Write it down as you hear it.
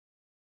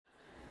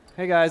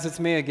Hey guys, it's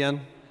me again.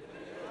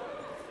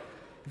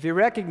 If you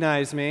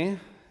recognize me,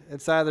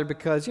 it's either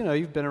because,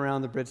 you've been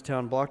around the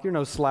Bridgetown block. You're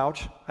no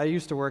slouch. I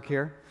used to work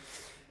here.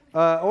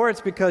 Or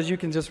it's because you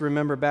can just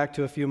remember back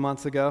to a few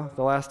months ago,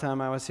 the last time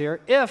I was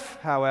here. If,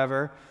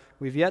 however,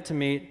 we've yet to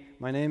meet,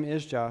 my name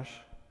is Josh.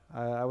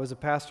 I was a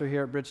pastor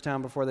here at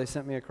Bridgetown before they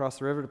sent me across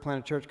the river to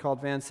plant a church called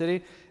Van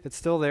City. It's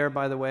still there,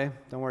 by the way.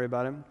 Don't worry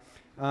about it.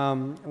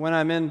 When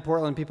I'm in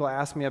Portland, people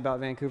ask me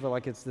about Vancouver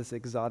like it's this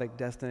exotic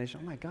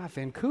destination. Oh my God,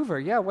 Vancouver,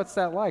 yeah, what's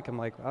that like? I'm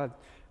like,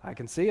 I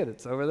can see it.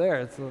 It's over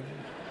there. It's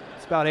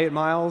about 8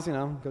 miles,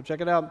 go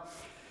check it out.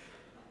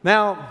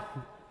 Now,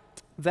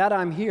 that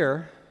I'm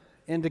here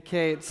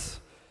indicates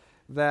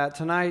that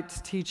tonight's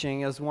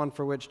teaching is one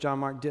for which John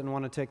Mark didn't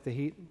want to take the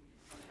heat.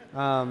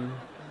 And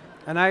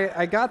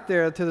I got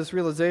there to this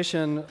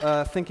realization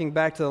thinking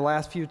back to the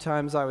last few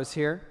times I was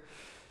here.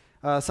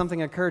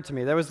 Something occurred to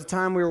me. There was a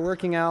time we were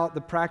working out the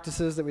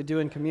practices that we do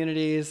in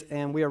communities,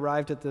 and we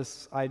arrived at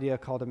this idea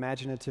called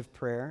imaginative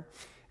prayer.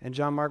 And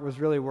John Mark was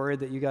really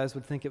worried that you guys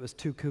would think it was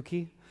too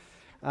kooky.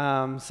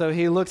 So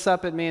he looks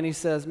up at me and he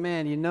says,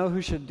 "Man, you know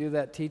who should do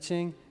that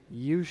teaching?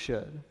 You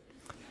should."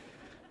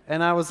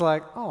 And I was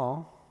like,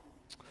 "Oh."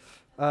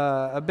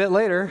 A bit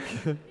later,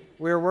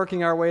 we were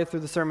working our way through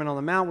the Sermon on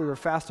the Mount. We were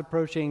fast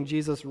approaching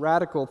Jesus'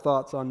 radical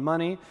thoughts on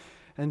money.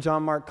 And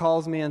John Mark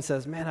calls me and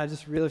says, "Man, I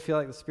just really feel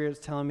like the Spirit's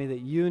telling me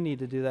that you need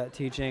to do that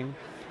teaching."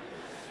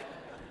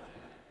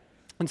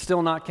 And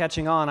still not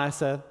catching on, I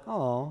said,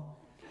 "Oh."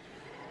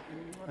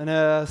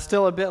 And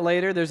still a bit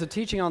later, there's a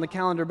teaching on the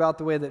calendar about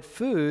the way that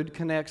food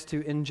connects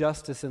to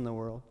injustice in the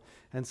world.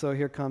 And so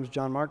here comes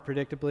John Mark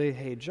predictably,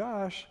 "Hey,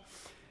 Josh."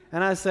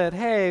 And I said,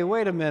 "Hey,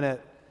 wait a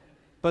minute."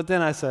 But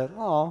then I said,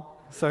 "Oh."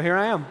 So here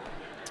I am.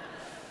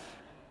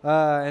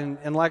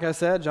 And like I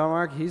said, John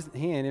Mark,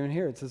 he ain't even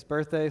here. It's his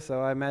birthday,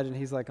 so I imagine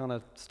he's like on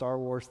a Star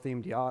Wars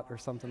themed yacht or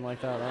something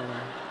like that.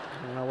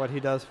 I don't know what he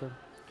does for.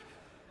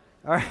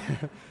 All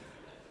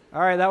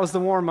right, that was the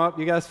warm up.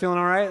 You guys feeling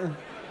all right?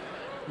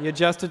 You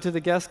adjusted to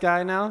the guest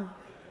guy now?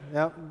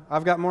 Yep.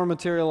 I've got more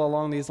material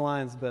along these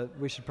lines, but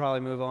we should probably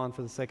move on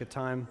for the sake of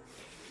time.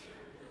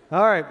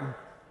 All right.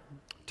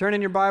 Turn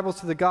in your Bibles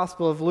to the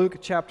Gospel of Luke,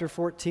 chapter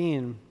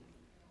 14.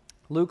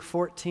 Luke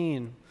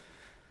 14.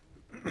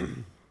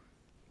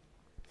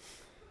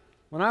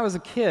 When I was a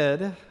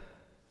kid,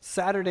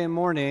 Saturday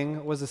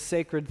morning was a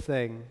sacred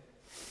thing.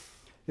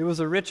 It was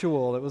a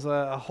ritual. It was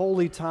a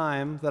holy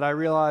time that I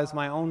realized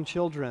my own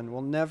children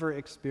will never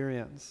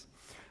experience.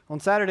 On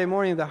Saturday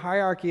morning, the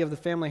hierarchy of the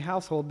family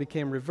household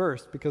became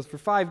reversed because for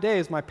 5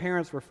 days, my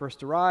parents were first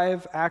to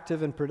arrive,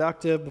 active and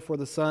productive before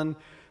the sun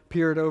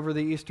peered over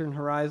the eastern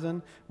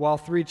horizon, while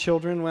 3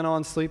 children went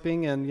on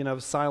sleeping in,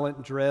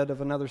 silent dread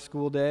of another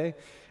school day.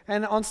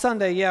 And on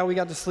Sunday, we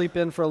got to sleep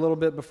in for a little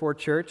bit before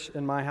church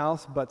in my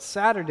house, but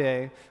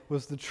Saturday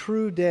was the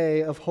true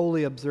day of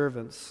holy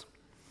observance.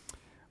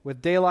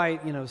 With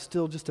daylight,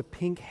 still just a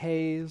pink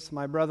haze,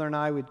 my brother and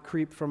I would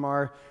creep from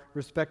our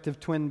respective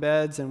twin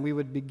beds and we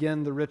would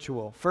begin the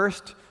ritual.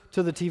 First,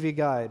 to the TV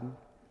guide.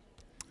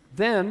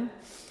 Then,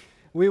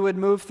 we would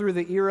move through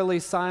the eerily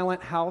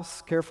silent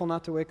house, careful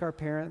not to wake our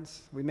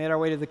parents. We made our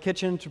way to the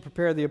kitchen to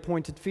prepare the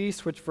appointed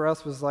feast, which for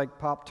us was like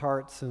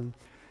Pop-Tarts and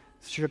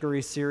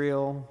sugary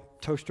cereal,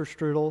 toaster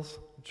strudels,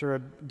 which are a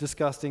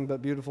disgusting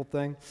but beautiful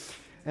thing.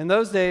 In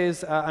those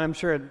days, and I'm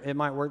sure it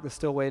might work the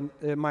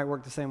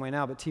same way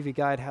now, but TV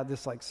Guide had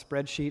this like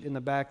spreadsheet in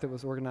the back that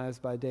was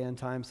organized by day and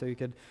time, so you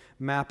could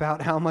map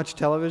out how much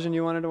television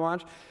you wanted to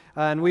watch.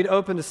 And we'd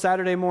open to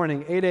Saturday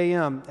morning, 8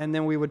 a.m., and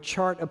then we would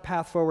chart a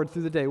path forward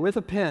through the day with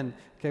a pen.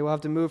 Okay, we'll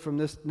have to move from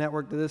this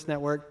network to this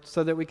network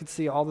so that we could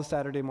see all the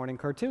Saturday morning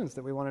cartoons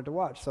that we wanted to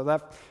watch. So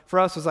that, for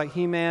us, was like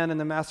He-Man and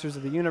the Masters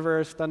of the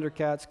Universe,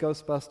 Thundercats,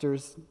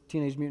 Ghostbusters,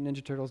 Teenage Mutant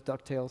Ninja Turtles,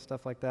 DuckTales,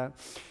 stuff like that.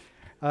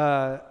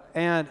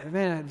 And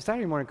man,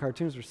 Saturday morning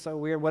cartoons were so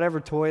weird. Whatever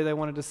toy they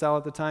wanted to sell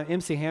at the time.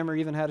 MC Hammer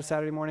even had a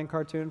Saturday morning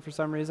cartoon for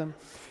some reason.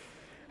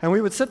 And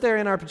we would sit there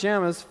in our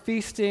pajamas,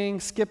 feasting,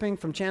 skipping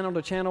from channel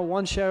to channel,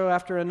 one show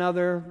after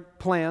another,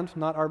 planned,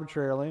 not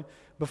arbitrarily,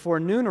 before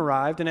noon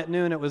arrived, and at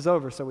noon it was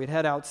over. So we'd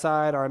head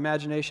outside, our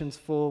imaginations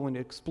full, we'd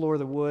explore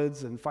the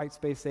woods and fight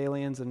space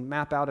aliens and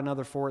map out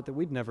another fort that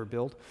we'd never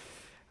built.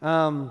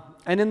 And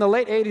in the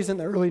late 80s and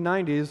the early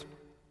 90s,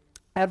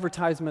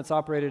 advertisements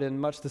operated in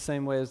much the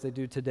same way as they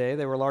do today.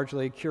 They were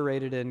largely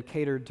curated and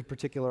catered to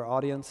particular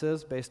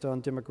audiences based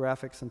on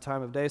demographics and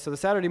time of day. So the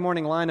Saturday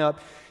morning lineup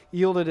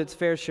yielded its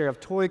fair share of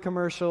toy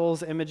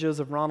commercials,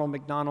 images of Ronald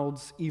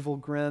McDonald's evil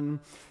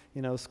grin,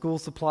 school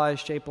supplies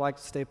shaped like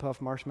Stay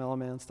Puft Marshmallow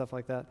Man, stuff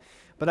like that.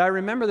 But I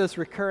remember this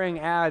recurring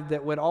ad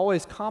that would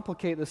always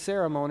complicate the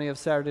ceremony of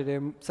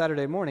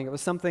Saturday morning. It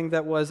was something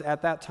that was,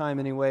 at that time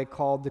anyway,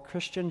 called the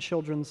Christian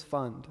Children's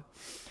Fund.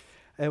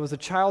 It was a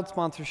child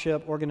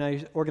sponsorship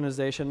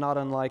organization, not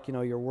unlike,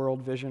 your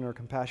World Vision or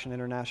Compassion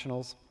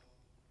Internationals.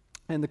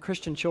 And the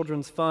Christian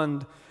Children's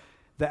Fund,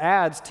 the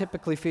ads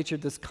typically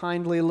featured this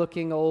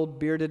kindly-looking old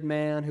bearded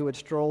man who would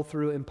stroll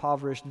through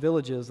impoverished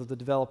villages of the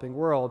developing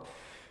world,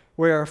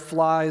 where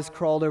flies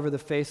crawled over the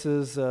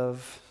faces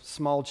of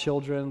small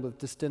children with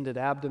distended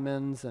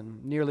abdomens,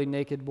 and nearly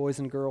naked boys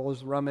and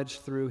girls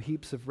rummaged through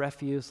heaps of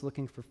refuse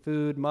looking for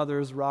food.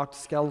 Mothers rocked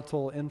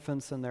skeletal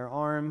infants in their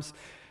arms.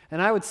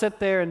 And I would sit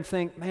there and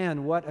think,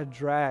 man, what a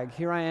drag.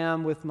 Here I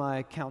am with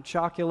my Count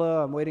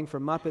Chocula, I'm waiting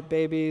for Muppet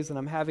Babies, and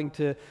I'm having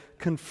to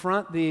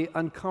confront the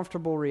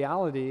uncomfortable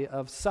reality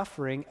of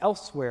suffering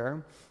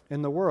elsewhere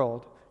in the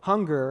world.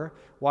 Hunger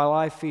while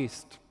I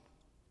feast.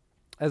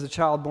 As a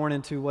child born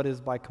into what is,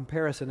 by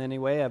comparison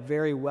anyway, a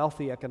very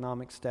wealthy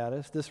economic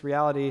status, this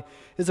reality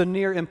is a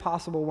near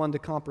impossible one to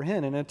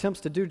comprehend, and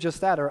attempts to do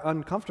just that are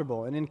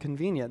uncomfortable and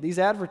inconvenient. These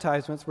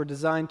advertisements were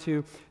designed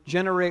to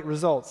generate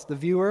results. The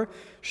viewer,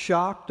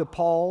 shocked,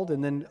 appalled,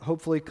 and then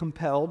hopefully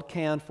compelled,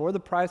 can, for the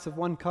price of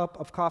 1 cup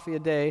of coffee a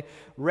day,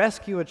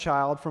 rescue a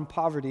child from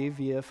poverty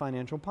via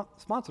financial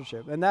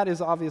sponsorship. And that is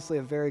obviously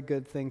a very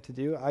good thing to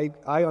do.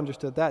 I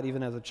understood that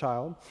even as a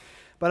child.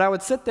 But I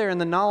would sit there in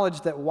the knowledge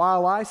that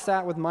while I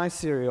sat with my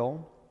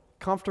cereal,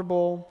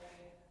 comfortable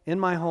in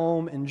my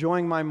home,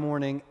 enjoying my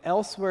morning,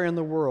 elsewhere in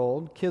the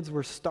world, kids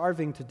were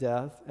starving to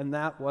death, and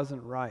that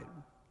wasn't right.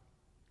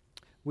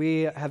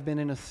 We have been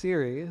in a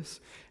series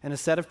and a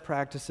set of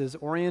practices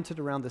oriented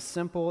around the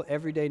simple,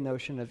 everyday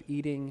notion of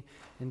eating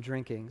and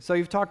drinking. So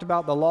you've talked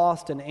about the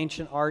lost and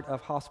ancient art of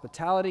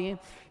hospitality.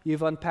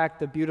 You've unpacked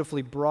the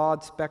beautifully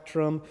broad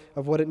spectrum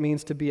of what it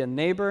means to be a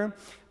neighbor.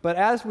 But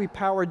as we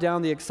power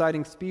down the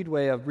exciting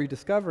speedway of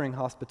rediscovering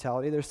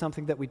hospitality, there's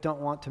something that we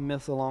don't want to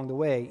miss along the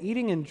way.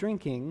 Eating and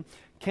drinking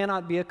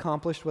cannot be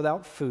accomplished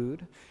without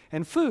food.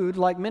 And food,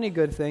 like many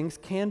good things,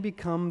 can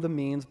become the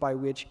means by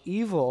which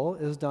evil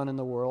is done in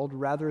the world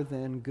rather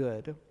than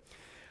good.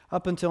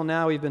 Up until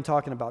now, we've been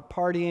talking about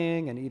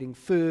partying and eating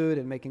food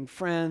and making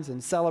friends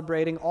and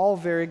celebrating, all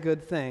very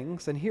good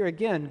things. And here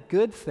again,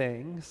 good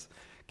things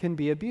can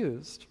be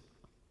abused.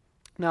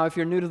 Now, if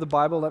you're new to the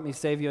Bible, let me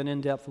save you an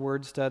in-depth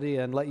word study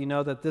and let you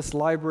know that this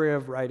library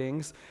of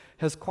writings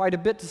has quite a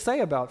bit to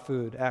say about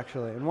food,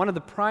 actually. And one of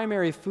the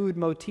primary food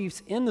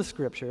motifs in the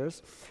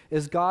Scriptures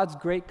is God's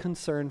great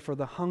concern for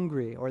the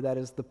hungry, or that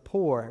is the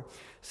poor.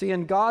 See,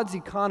 in God's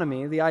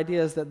economy, the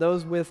idea is that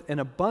those with an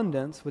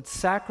abundance would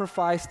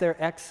sacrifice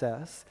their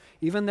excess,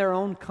 even their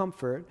own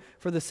comfort,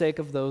 for the sake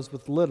of those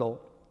with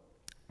little.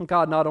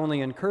 God not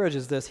only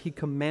encourages this, He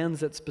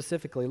commands it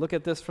specifically. Look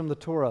at this from the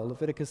Torah,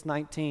 Leviticus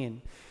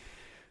 19.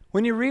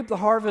 When you reap the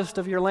harvest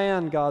of your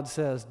land, God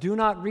says, do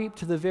not reap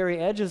to the very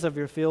edges of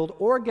your field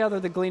or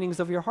gather the gleanings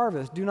of your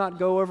harvest. Do not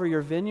go over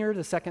your vineyard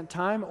a second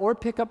time or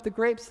pick up the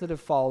grapes that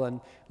have fallen.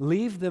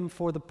 Leave them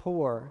for the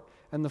poor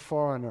and the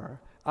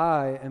foreigner.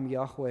 I am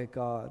Yahweh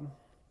God.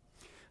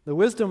 The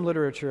wisdom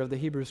literature of the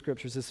Hebrew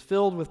Scriptures is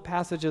filled with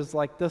passages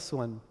like this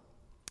one.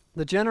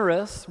 The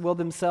generous will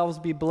themselves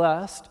be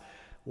blessed.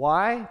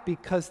 Why?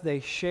 Because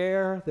they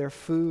share their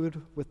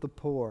food with the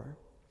poor.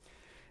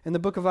 In the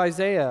book of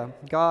Isaiah,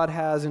 God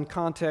has, in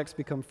context,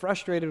 become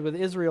frustrated with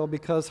Israel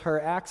because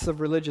her acts of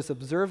religious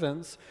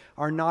observance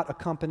are not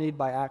accompanied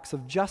by acts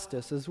of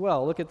justice as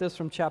well. Look at this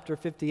from chapter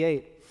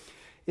 58.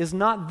 Is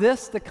not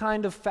this the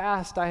kind of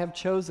fast I have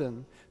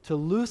chosen, to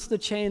loose the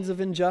chains of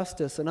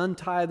injustice and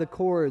untie the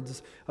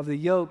cords of the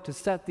yoke, to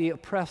set the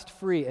oppressed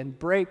free and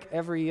break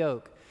every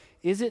yoke?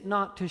 Is it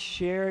not to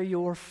share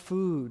your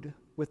food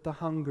with the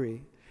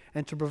hungry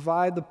and to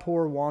provide the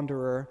poor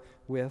wanderer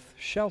with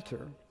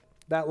shelter?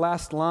 That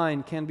last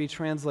line can be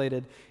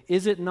translated,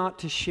 is it not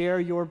to share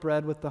your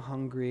bread with the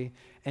hungry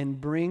and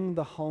bring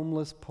the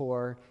homeless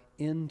poor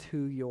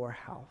into your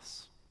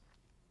house?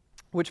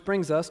 Which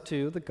brings us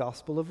to the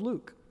Gospel of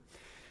Luke.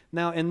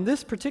 Now, in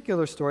this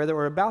particular story that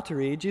we're about to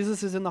read,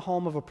 Jesus is in the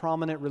home of a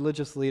prominent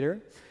religious leader.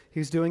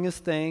 He's doing his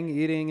thing,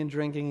 eating and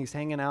drinking, he's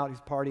hanging out,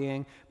 he's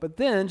partying. But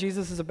then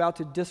Jesus is about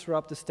to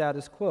disrupt the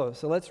status quo.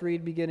 So let's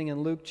read beginning in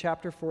Luke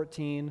chapter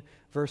 14,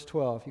 verse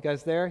 12. You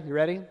guys there? You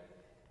ready?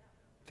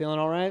 Feeling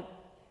all right?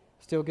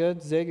 Still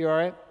good? Zig, you all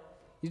right?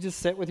 You just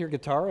sit with your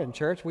guitar in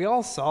church? We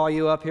all saw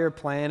you up here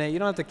playing it. You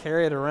don't have to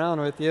carry it around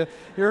with you.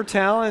 You're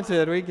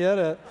talented. We get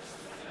it.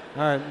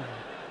 All right.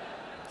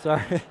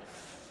 Sorry.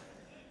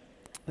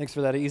 Thanks for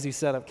that easy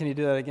setup. Can you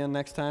do that again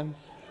next time?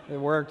 It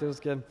worked. It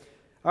was good.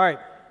 All right.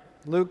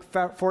 Luke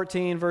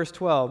 14, verse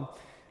 12.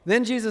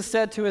 Then Jesus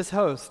said to his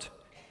host,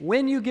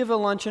 when you give a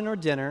luncheon or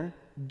dinner,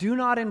 do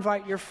not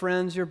invite your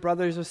friends, your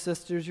brothers or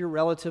sisters, your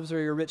relatives, or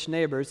your rich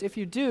neighbors. If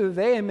you do,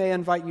 they may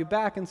invite you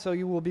back, and so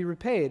you will be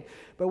repaid.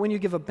 But when you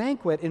give a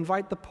banquet,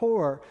 invite the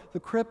poor,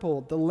 the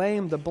crippled, the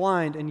lame, the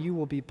blind, and you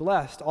will be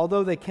blessed.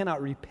 Although they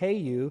cannot repay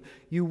you,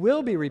 you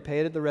will be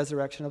repaid at the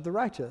resurrection of the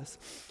righteous.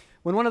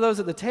 When one of those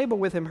at the table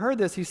with him heard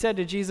this, he said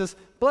to Jesus,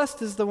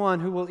 blessed is the one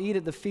who will eat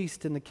at the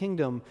feast in the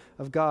kingdom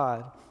of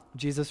God.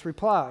 Jesus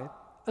replied,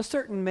 a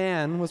certain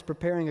man was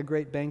preparing a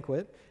great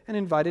banquet and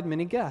invited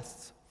many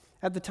guests.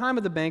 At the time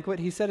of the banquet,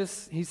 he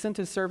sent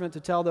his servant to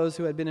tell those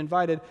who had been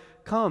invited,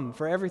 "Come,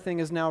 for everything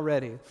is now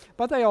ready."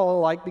 But they all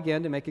alike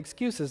began to make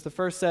excuses. The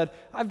first said,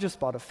 "I've just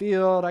bought a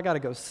field. I got to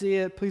go see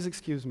it. Please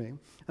excuse me."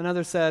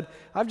 Another said,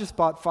 "I've just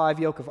bought 5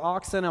 yoke of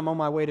oxen. I'm on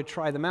my way to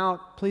try them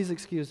out. Please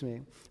excuse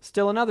me."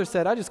 Still another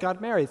said, "I just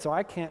got married, so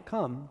I can't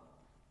come."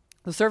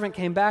 The servant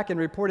came back and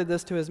reported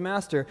this to his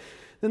master.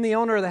 Then the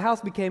owner of the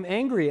house became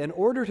angry and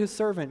ordered his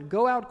servant,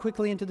 "Go out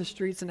quickly into the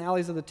streets and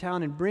alleys of the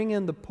town and bring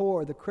in the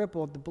poor, the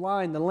crippled, the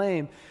blind, the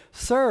lame."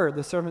 "Sir,"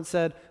 the servant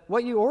said,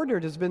 "what you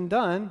ordered has been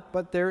done,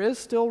 but there is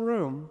still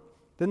room."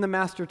 Then the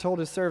master told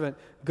his servant,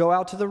 "Go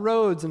out to the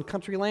roads and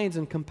country lanes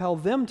and compel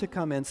them to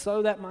come in,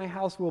 so that my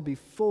house will be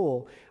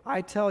full.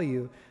 I tell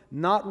you,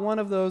 not one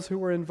of those who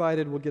were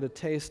invited will get a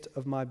taste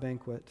of my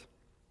banquet."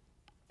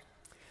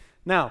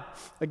 Now,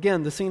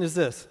 again, the scene is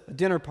this, a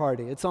dinner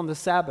party. It's on the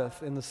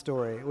Sabbath in the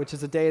story, which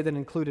is a day that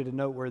included a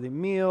noteworthy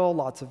meal,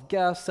 lots of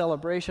guests,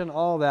 celebration,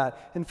 all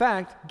that. In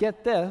fact,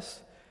 get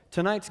this,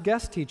 tonight's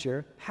guest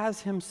teacher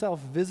has himself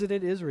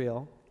visited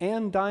Israel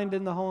and dined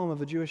in the home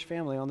of a Jewish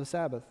family on the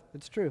Sabbath.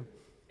 It's true.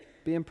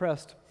 Be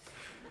impressed.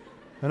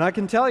 And I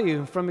can tell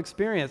you from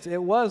experience,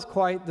 it was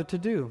quite the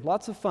to-do.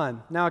 Lots of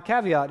fun. Now, a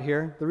caveat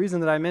here, the reason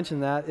that I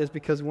mention that is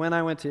because when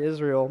I went to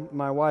Israel,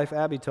 my wife,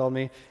 Abby, told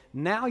me,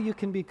 now you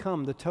can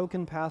become the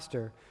token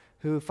pastor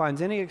who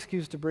finds any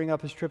excuse to bring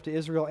up his trip to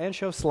Israel and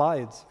show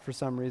slides for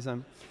some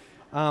reason.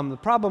 The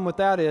problem with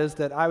that is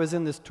that I was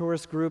in this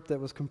tourist group that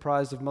was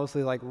comprised of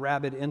mostly like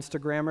rabid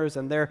Instagrammers,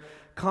 and their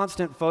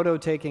constant photo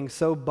taking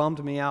so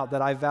bummed me out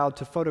that I vowed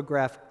to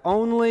photograph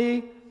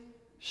only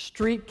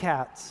street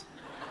cats.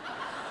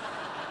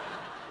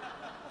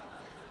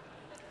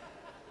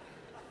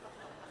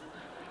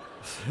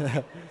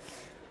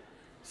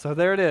 So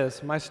there it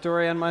is, my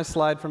story and my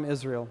slide from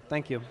Israel.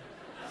 Thank you.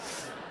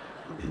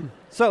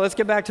 So let's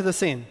get back to the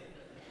scene.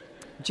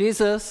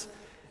 Jesus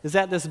is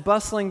at this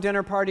bustling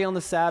dinner party on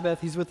the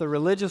Sabbath. He's with a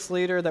religious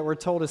leader that we're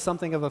told is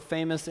something of a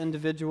famous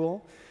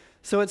individual.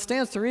 So it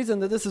stands to reason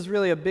that this is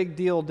really a big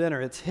deal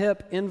dinner. It's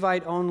hip,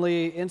 invite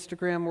only,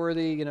 Instagram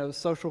worthy,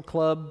 social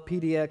club,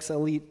 PDX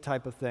elite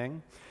type of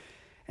thing.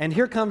 And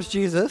here comes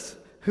Jesus,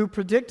 who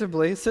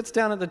predictably sits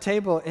down at the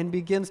table and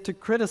begins to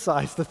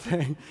criticize the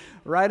thing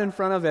right in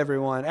front of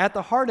everyone. At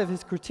the heart of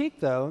his critique,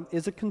 though,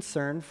 is a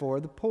concern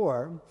for the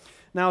poor.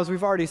 Now, as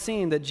we've already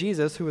seen, that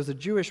Jesus, who was a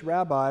Jewish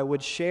rabbi,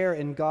 would share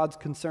in God's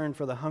concern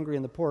for the hungry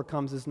and the poor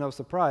comes as no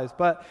surprise.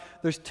 But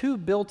there's 2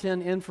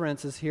 built-in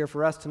inferences here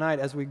for us tonight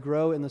as we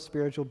grow in the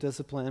spiritual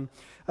discipline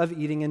of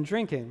eating and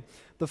drinking.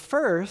 The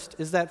first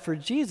is that for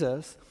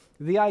Jesus,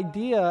 the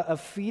idea of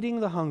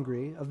feeding the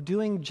hungry, of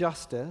doing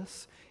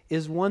justice,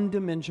 is one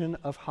dimension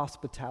of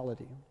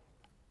hospitality.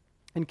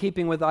 In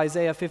keeping with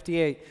Isaiah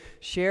 58,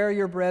 share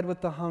your bread with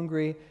the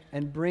hungry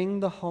and bring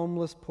the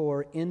homeless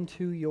poor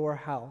into your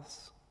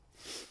house.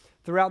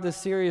 Throughout this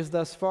series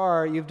thus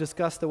far, you've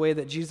discussed the way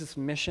that Jesus'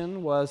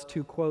 mission was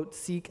to, quote,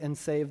 seek and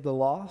save the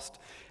lost,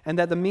 and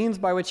that the means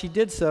by which he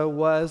did so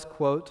was,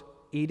 quote,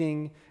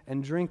 eating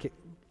and drinking.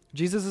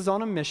 Jesus is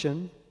on a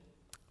mission,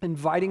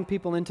 inviting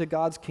people into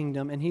God's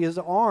kingdom, and he is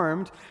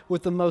armed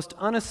with the most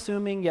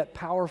unassuming yet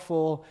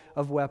powerful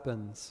of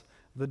weapons,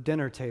 the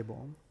dinner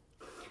table.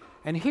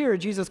 And here,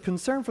 Jesus'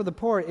 concern for the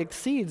poor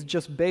exceeds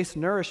just base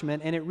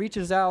nourishment, and it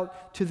reaches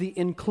out to the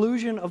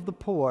inclusion of the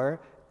poor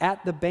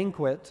at the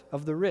banquet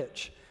of the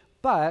rich.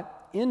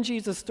 But in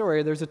Jesus'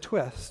 story, there's a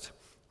twist.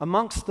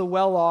 Amongst the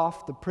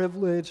well-off, the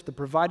privileged, the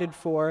provided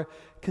for,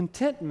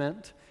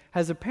 contentment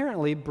has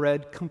apparently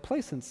bred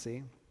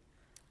complacency.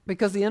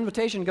 Because the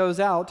invitation goes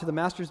out to the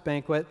master's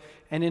banquet,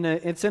 and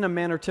it's in a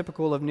manner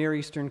typical of Near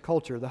Eastern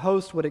culture. The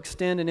host would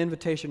extend an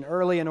invitation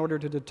early in order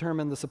to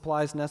determine the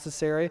supplies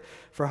necessary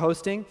for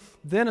hosting.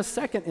 Then a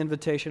second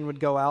invitation would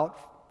go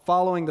out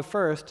following the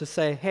first to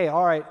say, hey,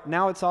 all right,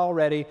 now it's all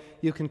ready,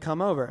 you can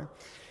come over.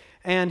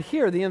 And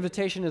here, the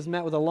invitation is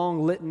met with a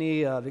long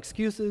litany of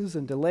excuses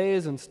and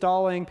delays and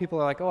stalling. People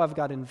are like, oh, I've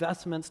got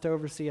investments to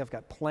oversee, I've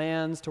got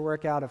plans to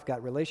work out, I've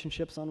got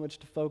relationships on which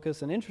to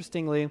focus. And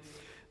interestingly,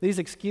 these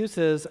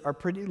excuses are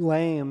pretty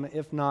lame,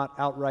 if not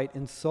outright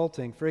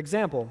insulting. For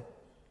example,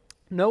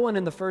 no one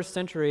in the first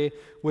century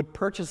would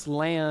purchase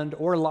land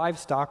or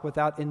livestock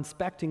without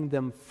inspecting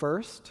them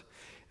first.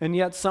 And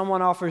yet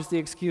someone offers the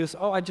excuse,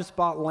 oh, I just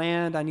bought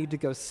land, I need to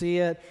go see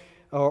it.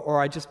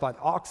 Or I just bought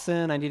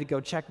oxen, I need to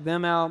go check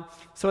them out.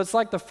 So it's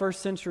like the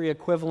first century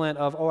equivalent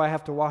of, oh, I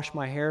have to wash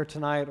my hair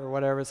tonight or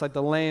whatever. It's like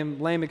the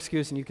lame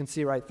excuse, and you can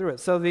see right through it.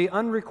 So the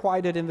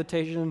unrequited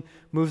invitation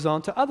moves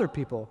on to other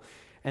people.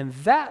 And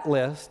that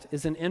list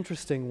is an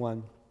interesting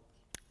one.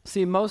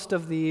 See, most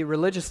of the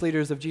religious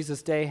leaders of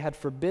Jesus' day had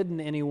forbidden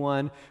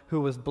anyone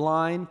who was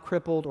blind,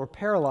 crippled, or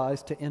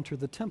paralyzed to enter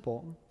the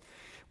temple.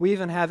 We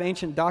even have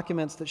ancient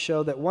documents that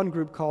show that one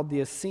group called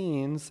the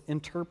Essenes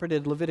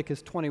interpreted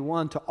Leviticus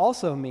 21 to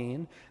also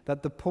mean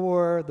that the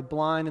poor, the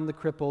blind, and the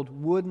crippled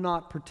would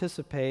not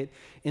participate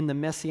in the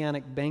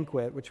Messianic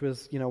banquet, which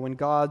was, when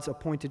God's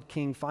appointed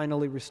king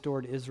finally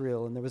restored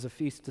Israel and there was a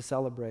feast to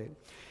celebrate.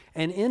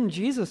 And in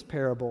Jesus'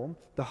 parable,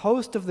 the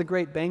host of the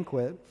great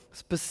banquet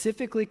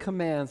specifically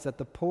commands that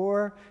the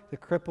poor, the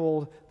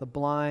crippled, the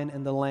blind,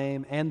 and the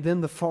lame, and then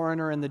the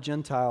foreigner and the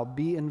Gentile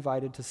be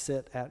invited to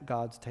sit at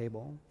God's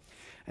table.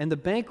 And the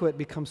banquet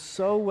becomes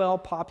so well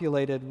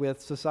populated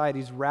with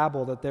society's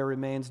rabble that there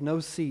remains no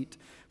seat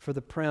for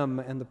the prim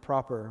and the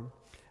proper.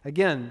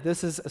 Again,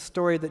 this is a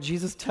story that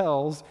Jesus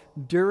tells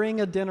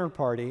during a dinner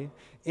party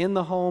in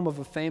the home of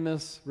a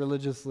famous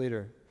religious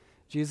leader.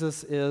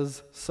 Jesus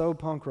is so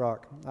punk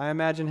rock. I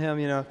imagine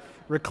him,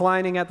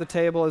 reclining at the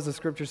table, as the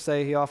scriptures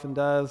say he often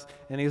does,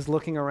 and he's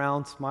looking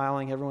around,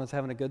 smiling. Everyone's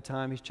having a good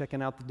time. He's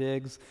checking out the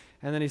digs.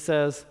 And then he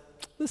says,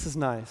 "This is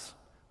nice.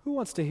 Who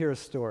wants to hear a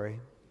story?"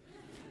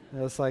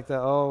 And it's like that,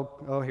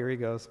 oh, here he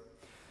goes.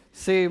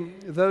 See,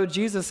 though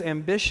Jesus'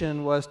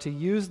 ambition was to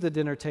use the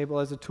dinner table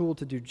as a tool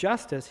to do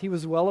justice, he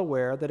was well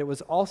aware that it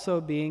was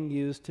also being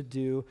used to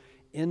do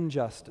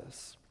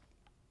injustice.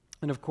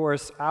 And of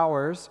course,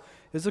 ours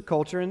is a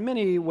culture in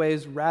many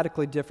ways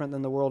radically different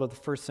than the world of the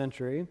first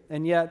century,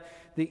 and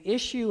yet the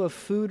issue of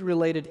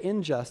food-related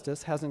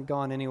injustice hasn't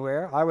gone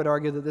anywhere. I would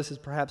argue that this is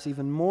perhaps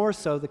even more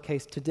so the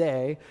case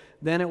today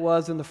than it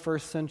was in the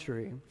first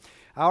century.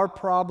 Our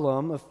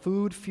problem of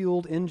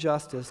food-fueled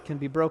injustice can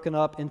be broken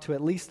up into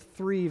at least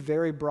three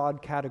very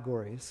broad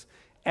categories: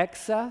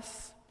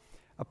 excess,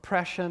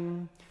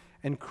 oppression,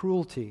 and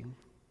cruelty.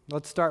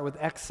 Let's start with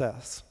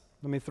excess.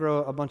 Let me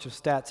throw a bunch of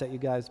stats at you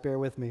guys. Bear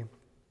with me.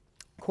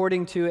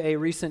 According to a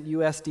recent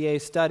USDA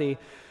study,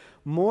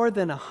 more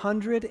than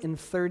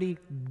 130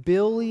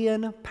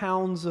 billion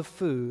pounds of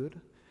food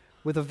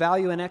with a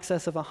value in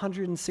excess of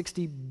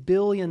 $160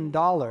 billion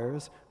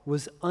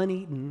was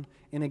uneaten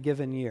in a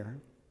given year.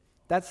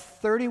 That's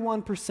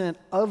 31%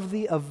 of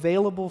the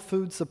available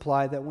food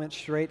supply that went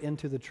straight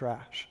into the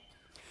trash.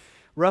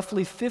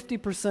 Roughly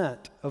 50%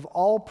 of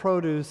all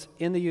produce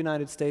in the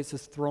United States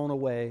is thrown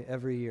away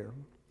every year.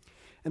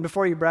 And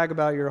before you brag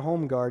about your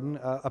home garden,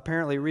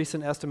 apparently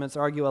recent estimates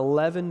argue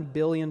 11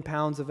 billion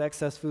pounds of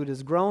excess food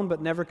is grown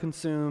but never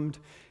consumed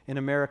in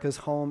America's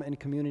home and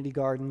community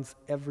gardens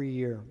every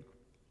year.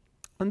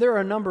 And there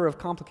are a number of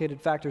complicated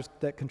factors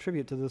that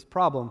contribute to this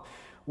problem.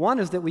 One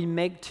is that we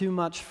make too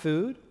much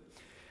food,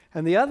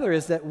 and the other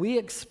is that we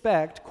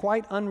expect,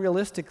 quite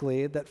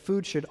unrealistically, that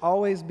food should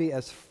always be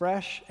as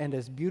fresh and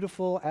as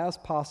beautiful as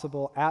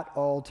possible at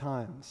all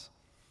times.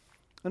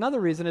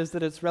 Another reason is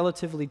that it's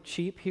relatively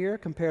cheap here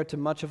compared to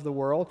much of the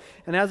world,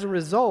 and as a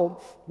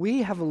result,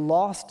 we have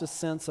lost a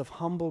sense of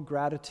humble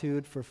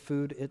gratitude for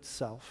food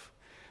itself.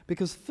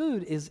 Because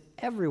food is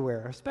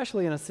everywhere,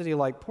 especially in a city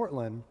like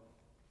Portland.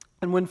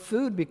 And when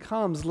food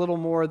becomes little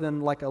more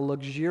than like a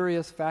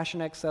luxurious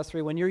fashion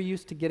accessory, when you're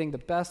used to getting the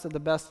best of the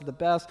best of the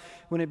best,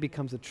 when it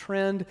becomes a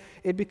trend,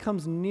 it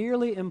becomes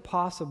nearly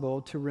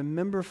impossible to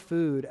remember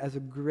food as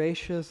a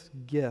gracious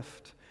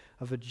gift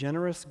of a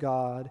generous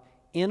God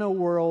in a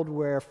world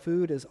where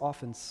food is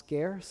often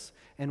scarce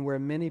and where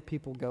many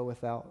people go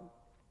without.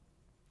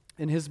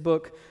 In his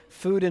book,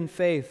 Food and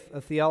Faith,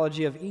 A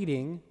Theology of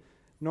Eating,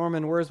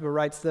 Norman Wirzba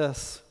writes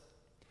this: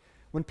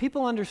 when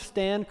people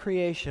understand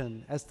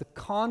creation as the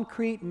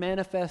concrete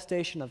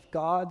manifestation of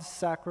God's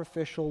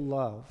sacrificial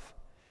love,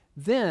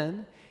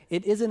 then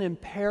it is an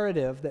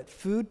imperative that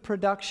food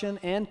production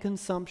and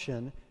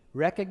consumption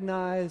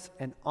recognize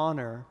and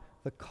honor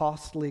the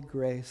costly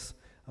grace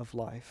of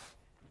life.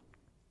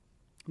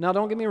 Now,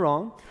 don't get me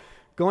wrong.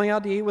 Going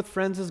out to eat with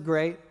friends is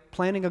great.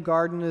 Planting a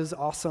garden is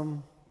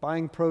awesome.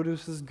 Buying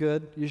produce is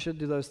good. You should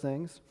do those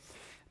things.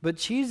 But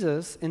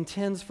Jesus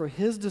intends for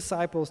his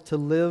disciples to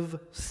live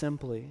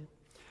simply,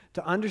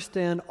 to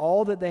understand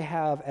all that they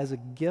have as a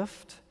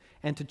gift,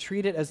 and to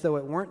treat it as though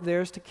it weren't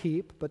theirs to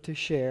keep, but to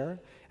share,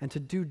 and to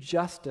do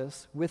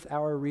justice with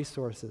our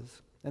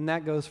resources. And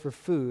that goes for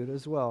food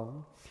as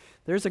well.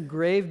 There's a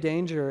grave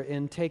danger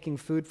in taking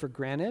food for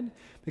granted,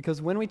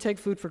 because when we take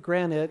food for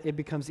granted, it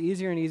becomes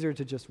easier and easier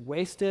to just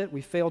waste it.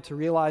 We fail to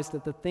realize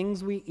that the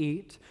things we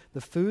eat,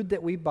 the food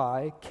that we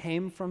buy,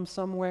 came from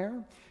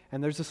somewhere,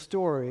 and there's a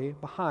story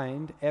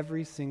behind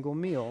every single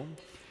meal.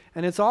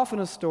 And it's often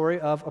a story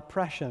of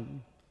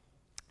oppression.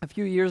 A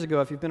few years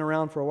ago, if you've been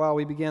around for a while,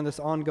 we began this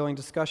ongoing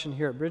discussion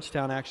here at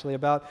Bridgetown, actually,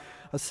 about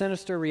a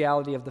sinister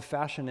reality of the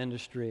fashion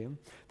industry.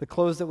 The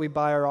clothes that we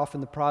buy are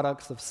often the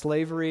products of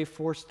slavery,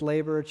 forced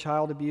labor,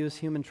 child abuse,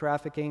 human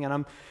trafficking, and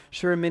I'm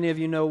sure many of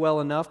you know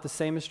well enough the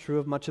same is true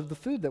of much of the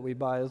food that we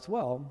buy as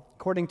well.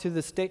 According to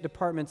the State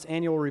Department's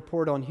annual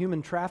report on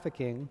human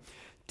trafficking,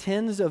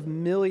 tens of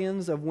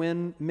millions of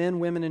men,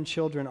 women, and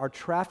children are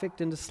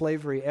trafficked into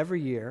slavery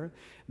every year.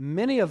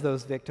 Many of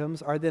those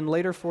victims are then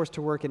later forced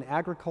to work in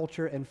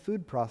agriculture and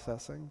food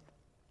processing.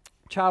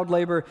 Child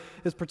labor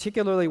is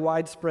particularly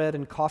widespread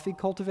in coffee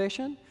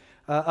cultivation.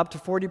 Up to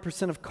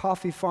 40% of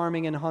coffee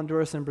farming in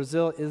Honduras and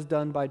Brazil is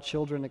done by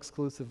children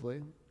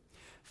exclusively.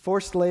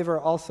 Forced labor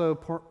also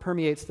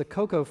permeates the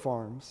cocoa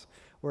farms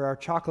where our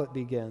chocolate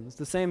begins.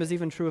 The same is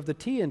even true of the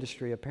tea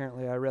industry,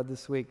 apparently, I read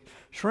this week.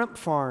 Shrimp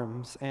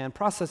farms and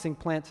processing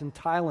plants in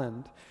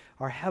Thailand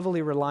are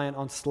heavily reliant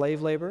on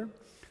slave labor.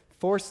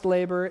 Forced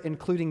labor,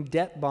 including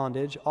debt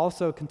bondage,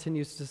 also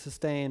continues to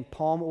sustain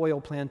palm oil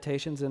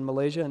plantations in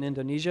Malaysia and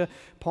Indonesia.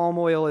 Palm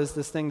oil is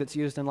this thing that's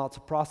used in lots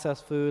of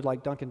processed food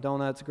like Dunkin'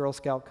 Donuts, Girl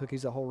Scout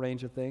cookies, a whole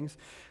range of things.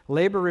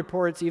 Labor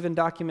reports even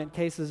document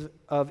cases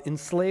of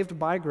enslaved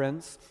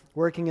migrants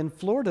working in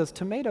Florida's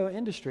tomato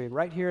industry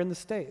right here in the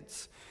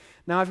States.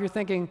 Now, if you're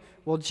thinking,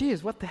 well,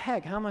 geez, what the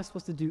heck? How am I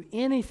supposed to do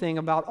anything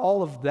about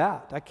all of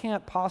that? I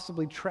can't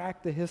possibly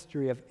track the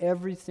history of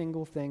every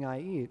single thing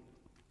I eat.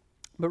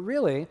 But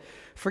really,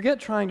 forget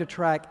trying to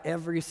track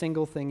every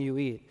single thing you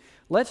eat.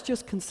 Let's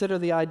just consider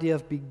the idea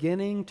of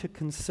beginning to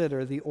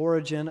consider the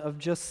origin of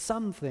just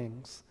some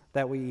things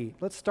that we eat.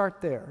 Let's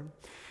start there.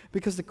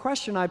 Because the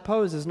question I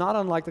pose is not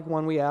unlike the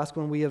one we ask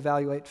when we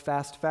evaluate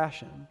fast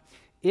fashion.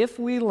 If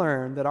we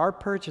learn that our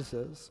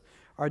purchases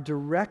are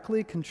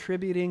directly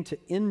contributing to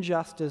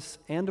injustice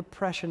and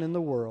oppression in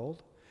the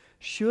world,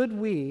 should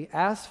we,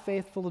 as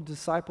faithful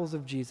disciples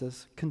of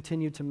Jesus,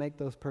 continue to make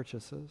those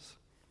purchases?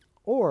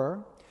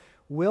 Or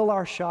will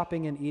our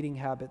shopping and eating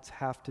habits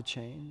have to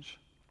change?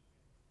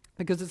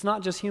 Because it's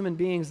not just human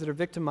beings that are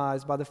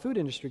victimized by the food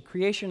industry.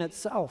 Creation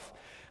itself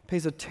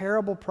pays a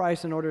terrible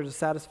price in order to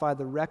satisfy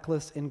the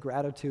reckless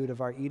ingratitude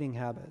of our eating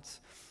habits.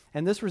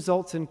 And this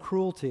results in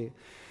cruelty.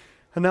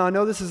 And now I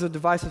know this is a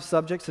divisive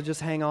subject, so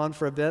just hang on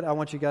for a bit. I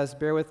want you guys to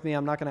bear with me.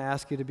 I'm not going to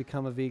ask you to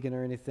become a vegan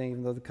or anything,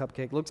 even though the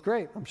cupcake looks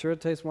great. I'm sure it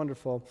tastes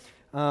wonderful.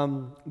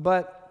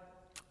 But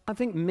I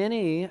think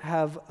many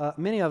of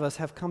us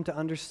have come to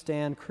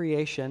understand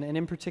creation, and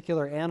in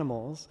particular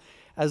animals,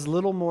 as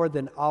little more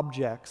than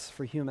objects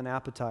for human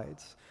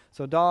appetites.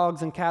 So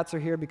dogs and cats are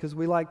here because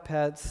we like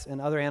pets,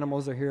 and other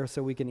animals are here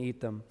so we can eat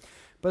them.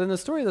 But in the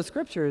story of the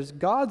Scriptures,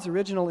 God's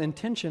original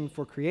intention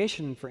for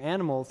creation for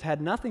animals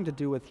had nothing to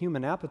do with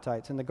human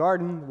appetites. In the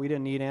garden, we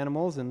didn't eat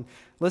animals, and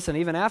listen,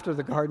 even after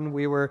the garden,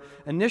 we were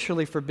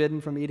initially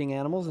forbidden from eating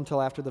animals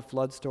until after the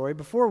flood story.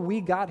 Before we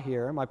got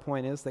here, my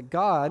point is that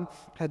God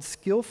had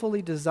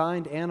skillfully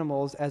designed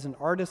animals as an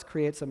artist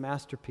creates a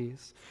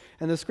masterpiece.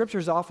 And the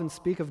Scriptures often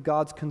speak of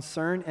God's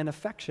concern and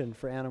affection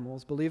for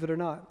animals, believe it or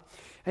not.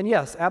 And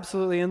yes,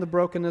 absolutely, in the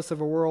brokenness of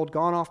a world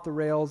gone off the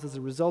rails as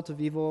a result of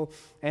evil,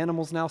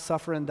 animals now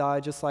suffer and die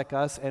just like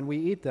us, and we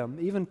eat them.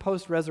 Even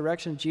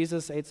post-resurrection,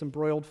 Jesus ate some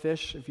broiled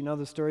fish. If you know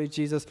the story,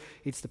 Jesus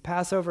eats the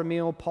Passover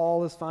meal.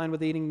 Paul is fine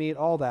with eating meat,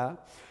 all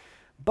that.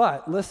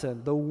 But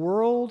listen, the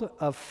world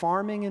of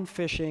farming and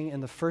fishing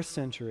in the first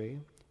century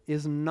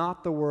is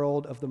not the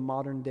world of the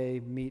modern-day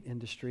meat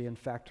industry and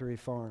factory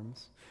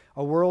farms.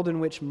 A world in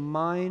which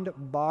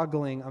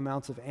mind-boggling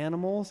amounts of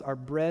animals are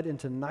bred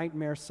into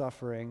nightmare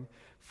suffering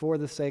for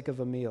the sake of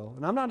a meal.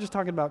 And I'm not just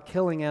talking about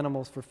killing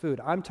animals for food.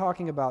 I'm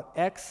talking about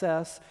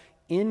excess,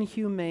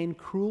 inhumane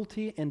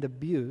cruelty and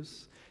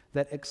abuse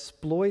that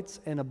exploits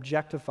and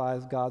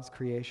objectifies God's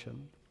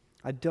creation.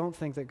 I don't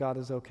think that God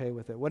is okay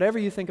with it. Whatever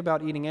you think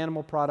about eating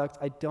animal products,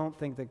 I don't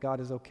think that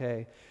God is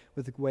okay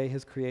with the way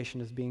his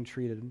creation is being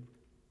treated.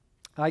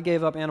 I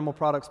gave up animal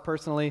products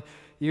personally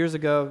years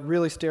ago.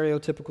 Really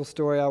stereotypical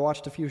story. I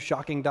watched a few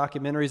shocking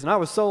documentaries, and I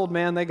was sold,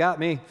 man. They got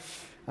me.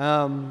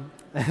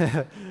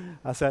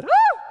 I said,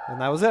 "Ah!"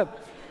 and that was it.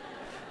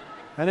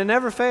 And it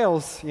never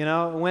fails, you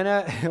know.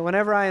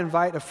 Whenever I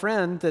invite a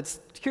friend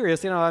that's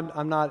curious, you know,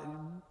 I'm not,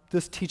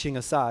 this teaching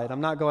aside,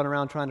 I'm not going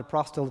around trying to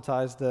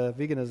proselytize the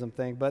veganism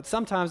thing, but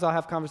sometimes I'll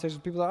have conversations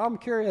with people like, oh, I'm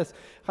curious,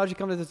 how'd you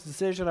come to this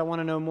decision? I want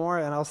to know more.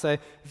 And I'll say,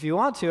 if you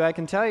want to, I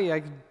can tell you, I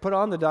can put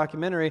on the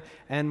documentary,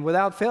 and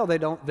without fail,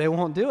 they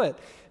won't do it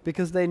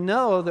because they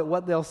know that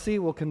what they'll see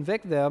will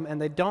convict them,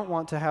 and they don't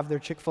want to have their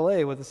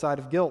Chick-fil-A with a side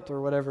of guilt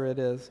or whatever it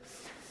is.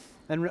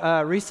 And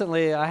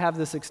recently, I have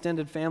this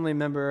extended family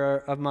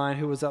member of mine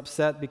who was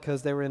upset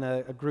because they were in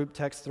a group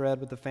text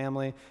thread with the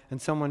family,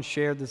 and someone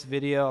shared this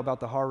video about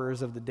the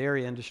horrors of the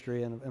dairy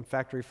industry and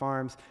factory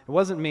farms. It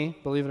wasn't me,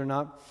 believe it or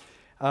not,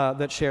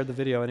 that shared the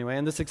video anyway.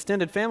 And this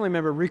extended family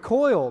member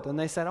recoiled, and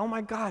they said, oh my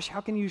gosh,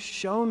 how can you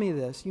show me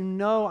this? You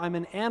know I'm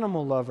an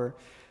animal lover.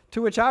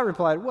 To which I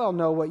replied, well,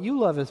 no, what you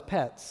love is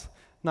pets,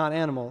 not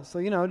animals. So,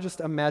 you know, just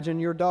imagine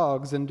your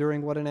dogs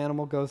enduring what an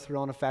animal goes through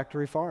on a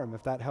factory farm,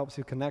 if that helps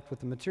you connect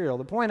with the material.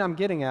 The point I'm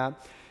getting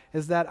at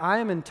is that I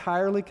am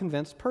entirely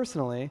convinced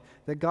personally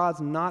that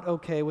God's not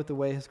okay with the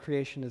way his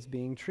creation is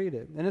being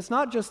treated. And it's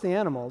not just the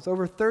animals.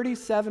 Over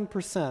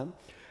 37%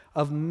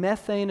 of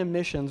methane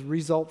emissions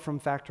result from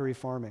factory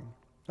farming.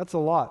 That's a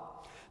lot.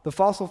 The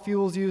fossil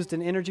fuels used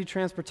in energy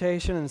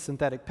transportation and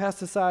synthetic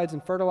pesticides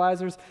and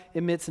fertilizers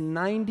emits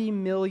 90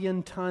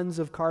 million tons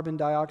of carbon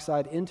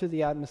dioxide into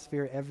the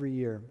atmosphere every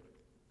year.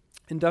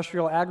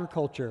 Industrial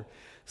agriculture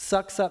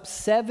sucks up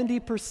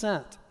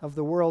 70% of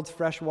the world's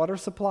fresh water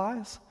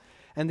supplies,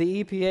 and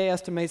the EPA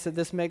estimates that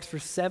this makes for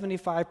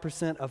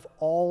 75% of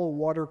all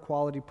water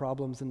quality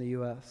problems in the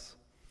U.S.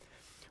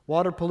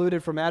 Water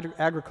polluted from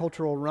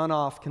agricultural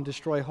runoff can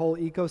destroy whole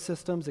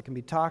ecosystems. It can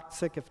be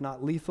toxic, if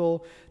not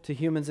lethal, to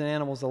humans and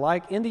animals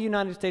alike. In the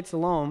United States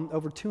alone,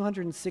 over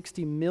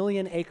 260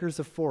 million acres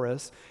of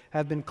forests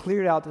have been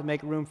cleared out to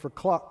make room for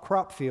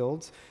crop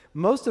fields,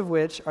 most of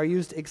which are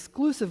used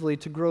exclusively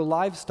to grow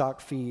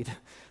livestock feed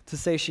to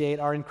satiate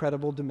our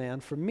incredible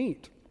demand for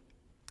meat.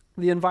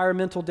 The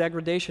environmental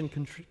degradation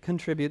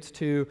contributes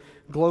to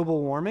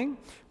global warming,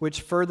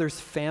 which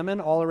furthers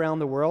famine all around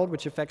the world,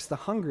 which affects the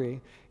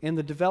hungry in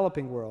the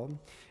developing world.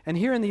 And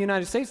here in the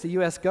United States, the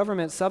U.S.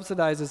 government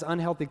subsidizes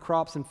unhealthy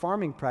crops and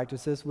farming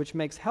practices, which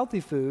makes healthy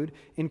food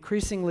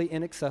increasingly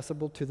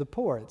inaccessible to the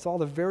poor. It's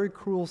all a very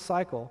cruel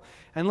cycle.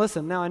 And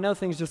listen, now I know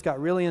things just got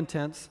really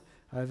intense.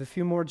 I have a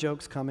few more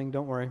jokes coming,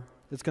 don't worry.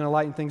 It's going to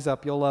lighten things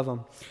up. You'll love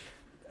them.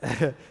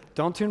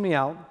 Don't tune me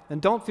out,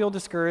 and don't feel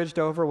discouraged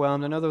or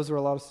overwhelmed. I know those were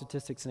a lot of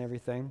statistics and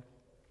everything.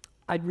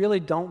 I really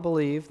don't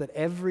believe that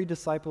every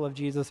disciple of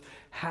Jesus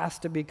has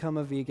to become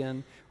a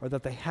vegan or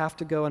that they have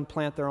to go and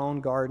plant their own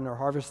garden or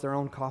harvest their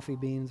own coffee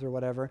beans or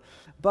whatever.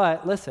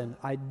 But listen,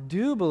 I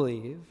do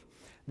believe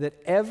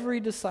that every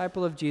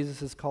disciple of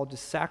Jesus is called to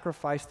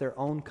sacrifice their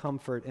own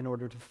comfort in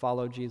order to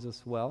follow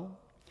Jesus well.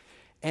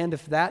 And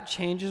if that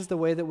changes the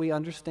way that we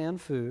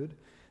understand food,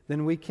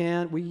 then we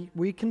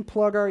can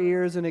plug our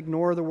ears and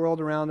ignore the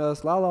world around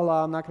us. La, la,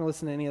 la, I'm not going to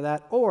listen to any of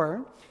that.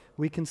 Or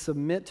we can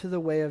submit to the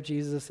way of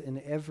Jesus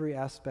in every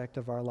aspect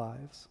of our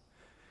lives.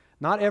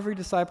 Not every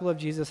disciple of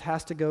Jesus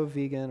has to go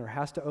vegan or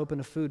has to open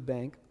a food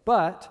bank,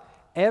 but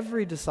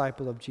every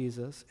disciple of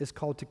Jesus is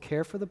called to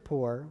care for the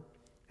poor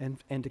and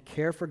to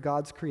care for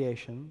God's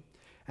creation.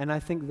 And I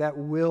think that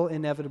will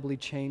inevitably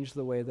change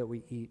the way that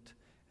we eat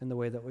and the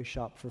way that we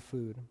shop for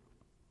food.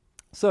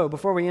 So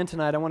before we end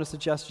tonight, I want to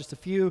suggest just a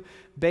few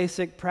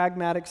basic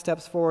pragmatic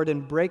steps forward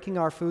in breaking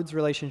our food's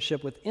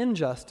relationship with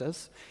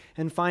injustice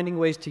and finding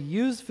ways to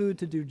use food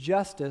to do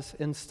justice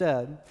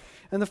instead.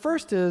 And the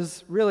first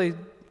is really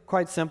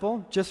quite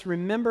simple. Just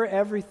remember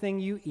everything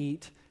you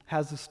eat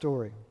has a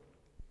story.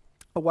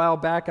 A while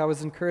back, I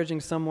was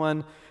encouraging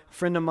a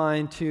friend of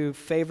mine, to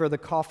favor the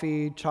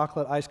coffee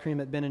chocolate ice cream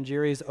at Ben &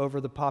 Jerry's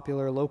over the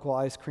popular local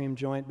ice cream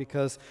joint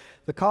because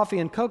the coffee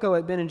and cocoa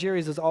at Ben &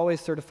 Jerry's is always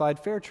certified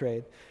fair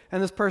trade.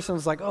 And this person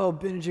was like, oh,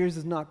 Ben & Jerry's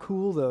is not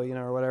cool though,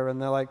 or whatever. And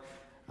they're like,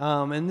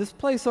 and this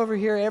place over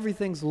here,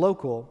 everything's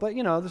local. But,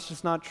 that's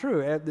just not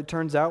true. It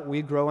turns out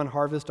we grow and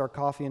harvest our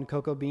coffee and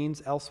cocoa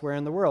beans elsewhere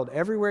in the world.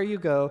 Everywhere you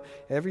go,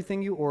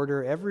 everything you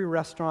order, every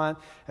restaurant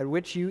at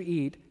which you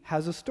eat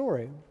has a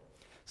story.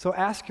 So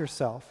ask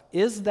yourself,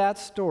 is that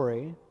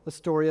story the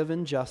story of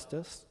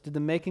injustice? Did the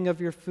making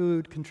of your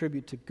food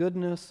contribute to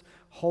goodness,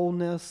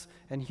 wholeness,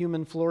 and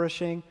human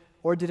flourishing,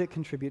 or did it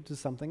contribute to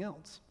something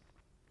else?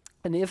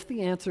 And if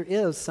the answer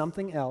is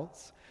something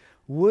else,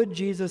 would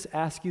Jesus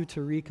ask you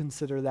to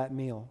reconsider that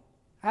meal?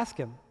 Ask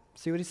him.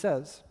 See what he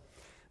says.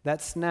 That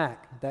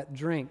snack, that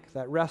drink,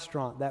 that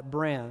restaurant, that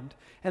brand.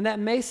 And that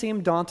may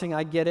seem daunting,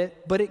 I get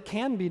it, but it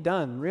can be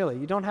done, really.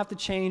 You don't have to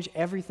change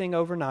everything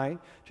overnight.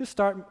 Just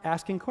start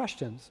asking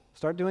questions.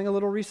 Start doing a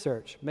little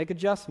research. Make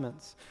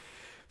adjustments.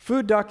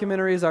 Food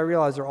documentaries, I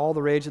realize, are all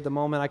the rage at the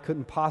moment. I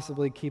couldn't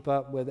possibly keep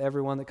up with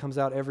everyone that comes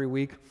out every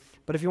week.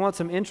 But if you want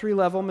some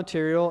entry-level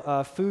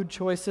material, Food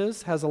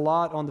Choices has a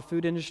lot on the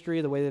food industry,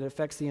 the way that it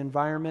affects the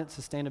environment,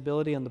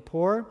 sustainability, and the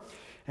poor.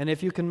 And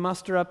if you can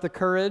muster up the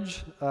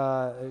courage,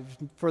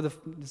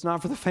 it's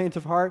not for the faint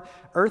of heart,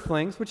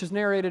 Earthlings, which is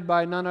narrated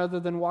by none other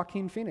than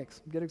Joaquin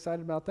Phoenix. Get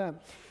excited about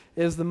that.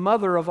 Is the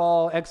mother of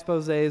all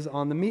exposés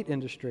on the meat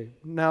industry.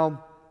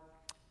 Now,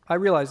 I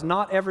realize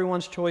not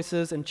everyone's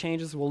choices and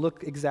changes will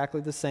look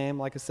exactly the same.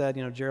 Like I said,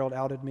 Gerald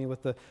outed me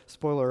with the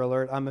spoiler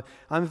alert. I'm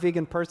a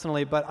vegan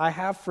personally, but I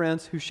have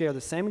friends who share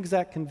the same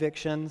exact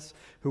convictions,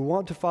 who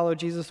want to follow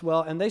Jesus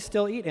well, and they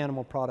still eat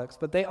animal products.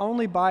 But they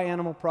only buy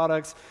animal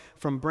products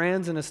from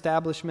brands and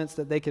establishments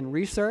that they can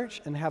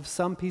research and have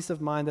some peace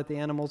of mind that the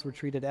animals were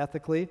treated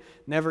ethically,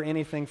 never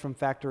anything from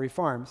factory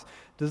farms.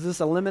 Does this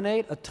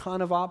eliminate a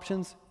ton of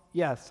options?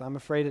 Yes, I'm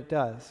afraid it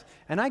does.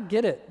 And I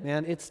get it,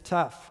 man. It's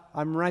tough.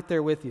 I'm right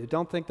there with you.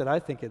 Don't think that I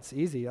think it's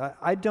easy.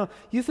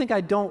 You think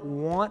I don't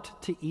want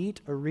to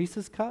eat a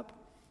Reese's cup?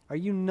 Are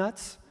you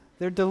nuts?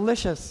 They're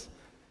delicious.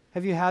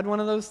 Have you had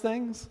one of those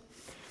things?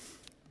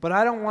 But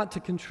I don't want to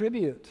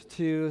contribute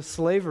to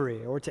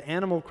slavery or to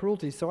animal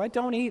cruelty, so I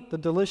don't eat the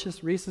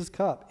delicious Reese's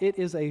cup. It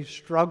is a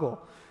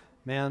struggle,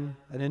 man,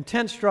 an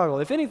intense struggle.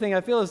 If anything,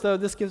 I feel as though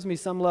this gives me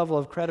some level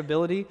of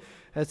credibility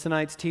as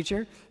tonight's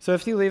teacher. So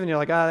if you leave and you're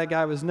like, that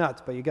guy was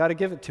nuts, but you got to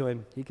give it to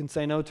him. He can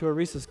say no to a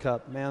Reese's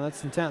cup. Man,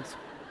 that's intense.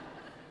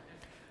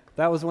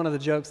 That was one of the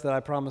jokes that I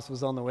promised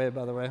was on the way,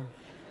 by the way.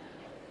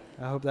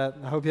 I hope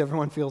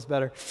everyone feels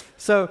better.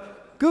 So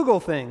Google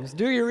things.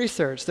 Do your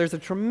research. There's a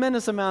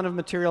tremendous amount of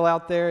material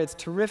out there. It's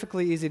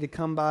terrifically easy to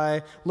come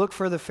by. Look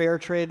for the fair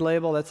trade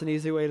label. That's an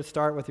easy way to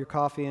start with your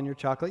coffee and your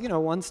chocolate.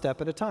 One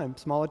step at a time,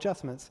 small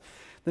adjustments.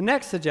 The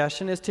next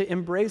suggestion is to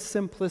embrace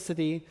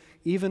simplicity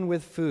even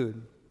with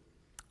food.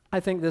 I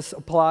think this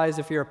applies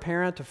if you're a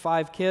parent of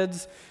 5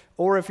 kids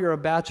or if you're a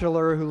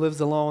bachelor who lives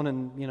alone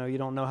and you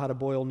don't know how to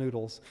boil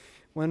noodles.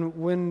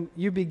 When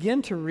you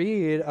begin to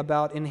read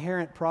about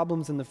inherent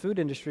problems in the food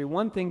industry,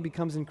 one thing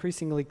becomes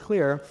increasingly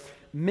clear.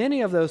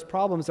 Many of those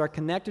problems are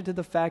connected to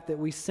the fact that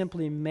we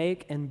simply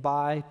make and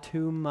buy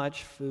too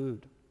much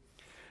food.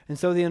 And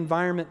so the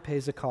environment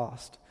pays a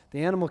cost.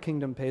 The animal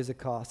kingdom pays a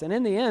cost. And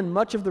in the end,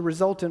 much of the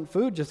resultant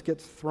food just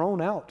gets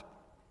thrown out.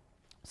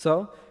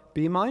 So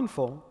be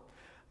mindful.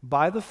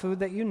 Buy the food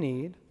that you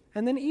need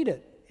and then eat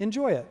it.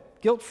 Enjoy it.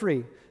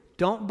 Guilt-free.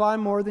 Don't buy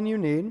more than you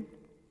need.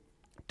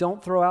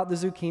 Don't throw out the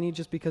zucchini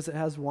just because it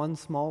has one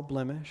small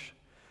blemish.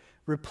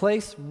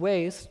 Replace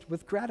waste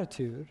with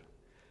gratitude.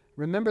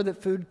 Remember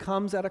that food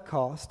comes at a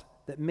cost,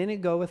 that many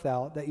go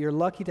without, that you're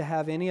lucky to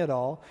have any at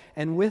all,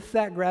 and with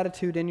that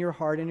gratitude in your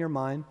heart and your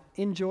mind,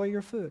 enjoy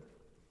your food.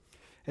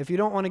 If you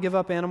don't want to give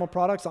up animal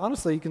products,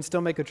 honestly, you can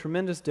still make a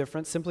tremendous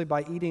difference simply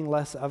by eating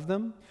less of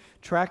them.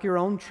 Track your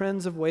own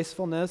trends of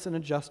wastefulness and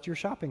adjust your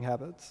shopping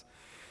habits.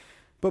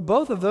 But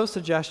both of those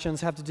suggestions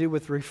have to do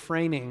with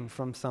refraining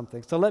from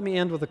something. So let me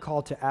end with a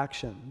call to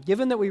action.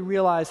 Given that we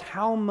realize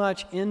how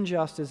much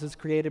injustice is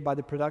created by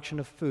the production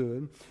of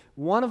food,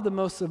 one of the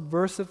most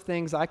subversive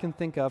things I can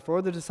think of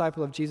for the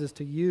disciple of Jesus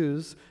to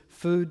use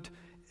food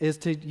is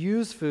to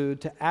use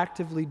food to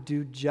actively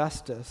do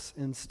justice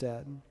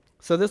instead.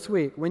 So this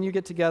week, when you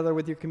get together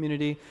with your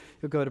community,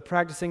 you'll go to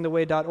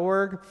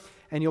practicingtheway.org,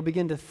 and you'll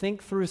begin to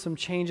think through some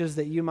changes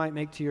that you might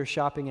make to your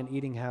shopping and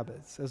eating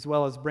habits, as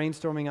well as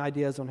brainstorming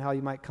ideas on how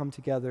you might come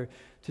together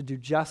to do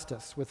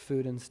justice with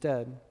food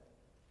instead.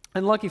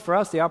 And lucky for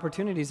us, the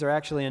opportunities are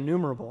actually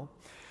innumerable.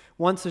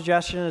 One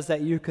suggestion is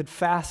that you could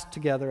fast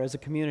together as a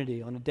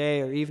community on a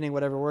day or evening,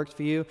 whatever works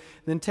for you.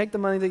 Then take the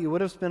money that you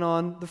would have spent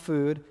on the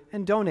food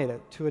and donate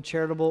it to a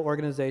charitable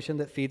organization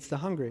that feeds the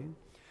hungry.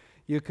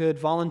 You could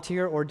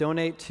volunteer or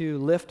donate to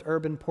Lift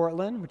Urban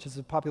Portland, which is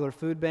a popular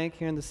food bank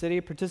here in the city.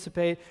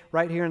 Participate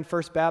right here in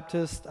First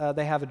Baptist.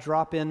 They have a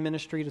drop-in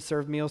ministry to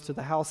serve meals to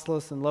the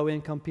houseless and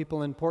low-income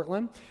people in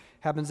Portland.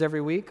 Happens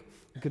every week.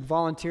 You could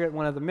volunteer at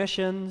one of the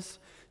missions.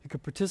 You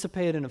could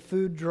participate in a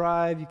food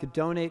drive. You could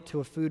donate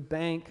to a food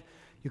bank.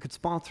 You could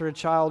sponsor a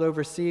child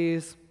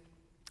overseas.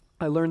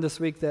 I learned this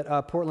week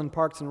that Portland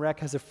Parks and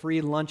Rec has a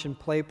free lunch and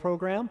play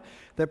program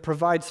that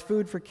provides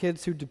food for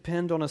kids who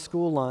depend on a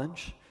school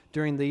lunch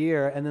during the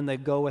year, and then they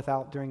go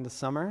without during the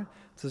summer.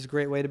 This is a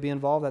great way to be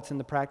involved. That's in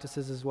the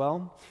practices as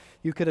well.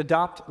 You could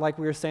adopt, like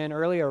we were saying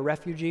earlier, a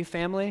refugee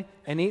family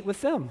and eat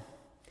with them.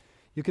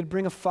 You could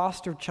bring a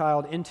foster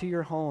child into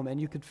your home, and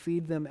you could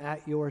feed them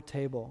at your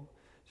table,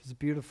 which is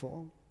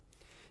beautiful.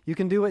 You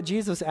can do what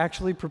Jesus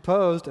actually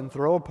proposed and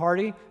throw a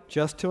party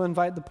just to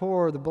invite the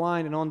poor, the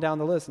blind, and on down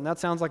the list. And that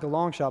sounds like a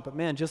long shot, but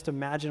man, just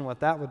imagine what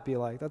that would be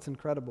like. That's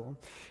incredible.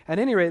 At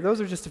any rate, those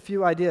are just a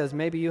few ideas.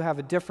 Maybe you have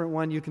a different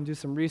one. You can do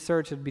some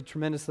research. It'd be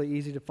tremendously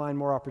easy to find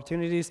more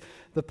opportunities.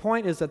 The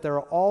point is that there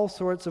are all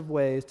sorts of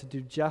ways to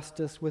do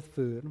justice with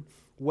food,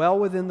 well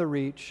within the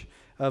reach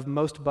of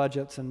most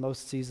budgets and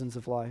most seasons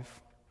of life.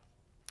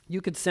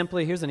 You could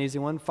simply, here's an easy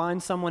one,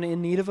 find someone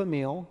in need of a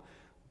meal,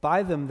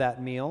 buy them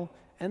that meal,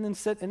 and then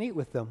sit and eat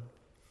with them.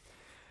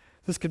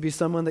 This could be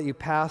someone that you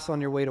pass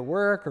on your way to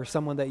work, or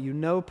someone that you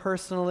know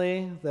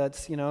personally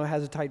that's,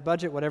 has a tight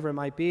budget, whatever it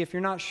might be. If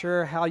you're not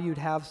sure how you'd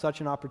have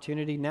such an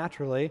opportunity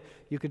naturally,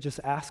 you could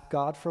just ask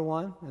God for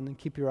one and then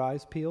keep your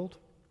eyes peeled.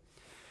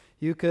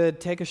 You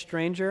could take a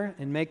stranger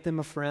and make them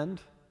a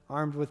friend,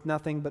 armed with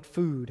nothing but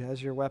food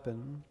as your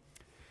weapon.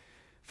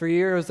 For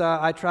years,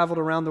 I traveled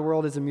around the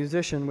world as a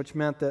musician, which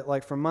meant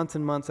that for months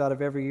and months out of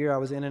every year, I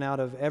was in and out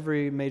of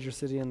every major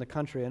city in the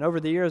country. And over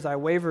the years, I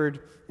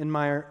wavered in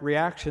my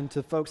reaction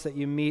to folks that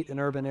you meet in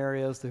urban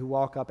areas who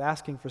walk up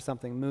asking for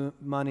something,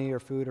 money or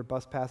food or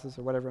bus passes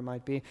or whatever it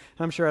might be. And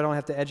I'm sure I don't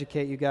have to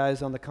educate you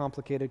guys on the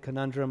complicated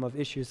conundrum of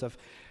issues of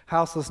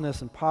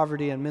houselessness and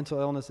poverty and mental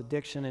illness,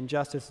 addiction,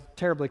 injustice.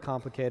 Terribly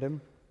complicated.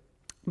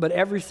 But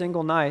every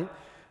single night,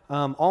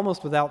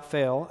 almost without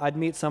fail, I'd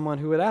meet someone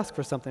who would ask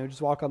for something. Would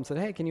just walk up and say,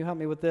 hey, can you help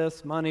me with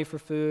this? Money for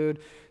food,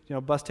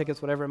 bus tickets,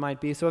 whatever it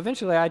might be. So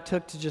eventually I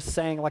took to just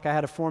saying, I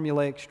had a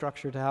formulaic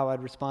structure to how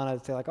I'd respond.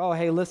 I'd say oh,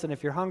 hey, listen,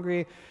 if you're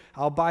hungry,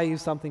 I'll buy you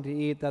something to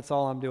eat. That's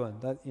all I'm doing.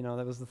 That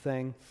was the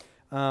thing.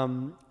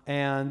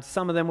 And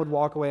some of them would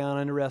walk away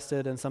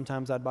uninterested, and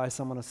sometimes I'd buy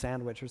someone a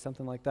sandwich or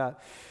something like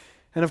that.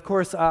 And of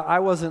course, I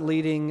wasn't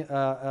leading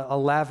a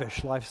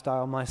lavish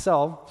lifestyle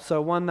myself.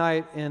 So one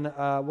night in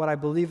what I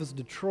believe is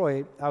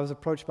Detroit, I was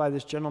approached by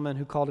this gentleman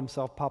who called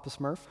himself Papa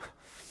Smurf.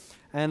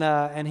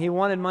 And he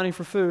wanted money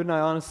for food, and I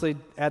honestly,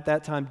 at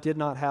that time, did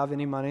not have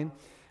any money.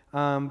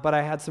 But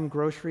I had some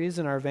groceries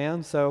in our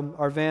van. So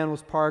our van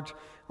was parked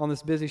on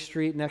this busy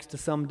street next to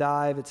some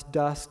dive. It's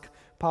dusk.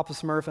 Papa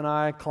Smurf and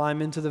I climb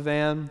into the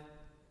van.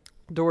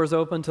 Doors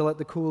open to let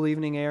the cool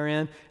evening air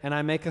in, and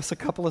I make us a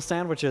couple of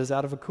sandwiches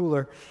out of a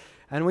cooler.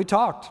 And we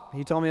talked.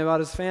 He told me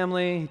about his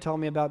family. He told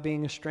me about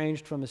being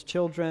estranged from his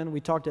children.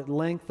 We talked at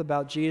length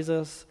about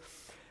Jesus.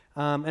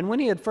 And when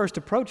he had first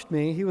approached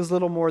me, he was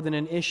little more than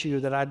an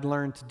issue that I'd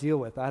learned to deal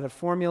with. I had a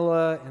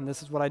formula, and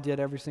this is what I did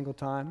every single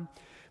time.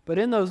 But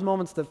in those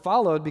moments that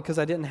followed, because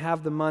I didn't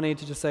have the money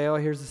to just say, oh,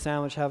 here's a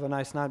sandwich, have a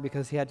nice night,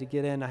 because he had to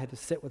get in, I had to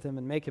sit with him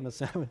and make him a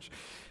sandwich.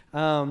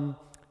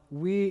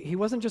 He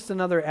wasn't just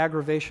another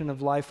aggravation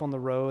of life on the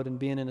road and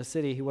being in a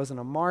city. He wasn't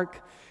a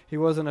mark. He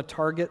wasn't a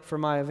target for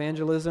my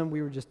evangelism.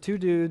 We were just two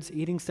dudes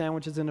eating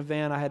sandwiches in a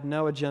van. I had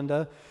no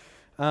agenda.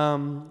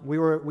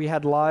 We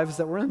had lives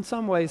that were in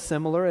some ways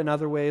similar, in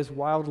other ways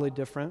wildly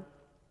different.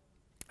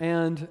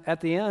 And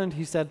at the end,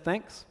 he said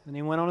thanks, and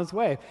he went on his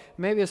way.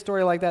 Maybe a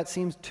story like that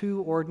seems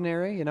too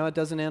ordinary. It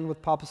doesn't end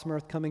with Papa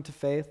Smurf coming to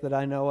faith that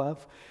I know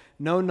of.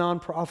 No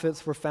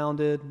nonprofits were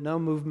founded, no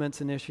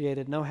movements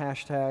initiated, no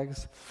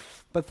hashtags.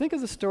 But think of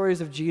the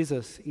stories of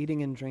Jesus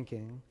eating and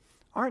drinking.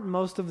 Aren't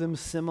most of them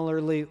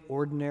similarly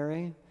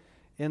ordinary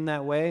in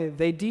that way?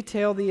 They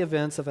detail the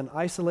events of an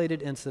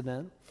isolated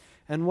incident,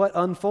 and what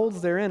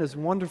unfolds therein is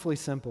wonderfully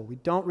simple. We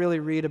don't really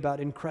read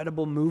about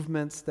incredible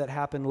movements that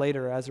happen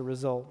later as a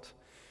result.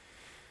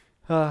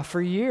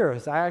 For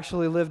years, I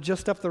actually lived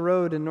just up the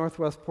road in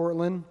Northwest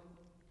Portland,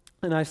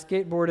 and I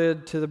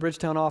skateboarded to the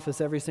Bridgetown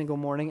office every single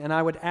morning, and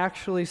I would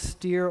actually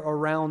steer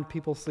around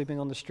people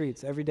sleeping on the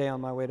streets every day on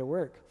my way to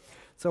work.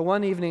 So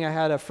one evening, I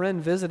had a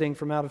friend visiting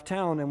from out of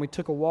town, and we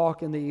took a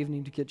walk in the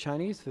evening to get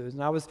Chinese food.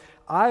 And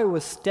I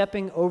was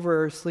stepping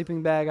over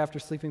sleeping bag after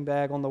sleeping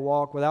bag on the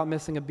walk without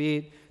missing a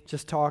beat,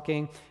 just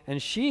talking, and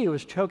she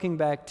was choking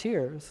back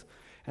tears.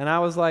 And I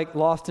was like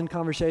lost in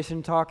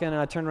conversation talking, and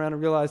I turned around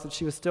and realized that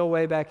she was still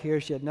way back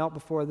here. She had knelt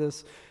before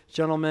this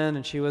gentleman,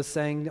 and she was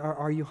saying,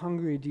 are you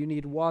hungry? Do you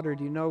need water?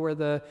 Do you know where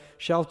the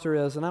shelter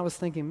is? And I was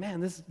thinking,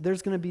 man,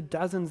 there's going to be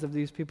dozens of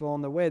these people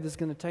on the way. This is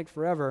going to take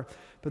forever.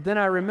 But then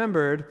I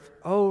remembered,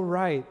 oh,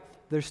 right,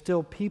 there's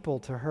still people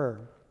to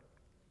her.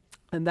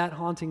 And that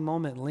haunting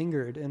moment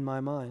lingered in my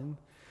mind.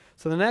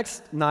 So the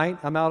next night,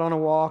 I'm out on a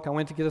walk. I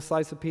went to get a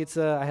slice of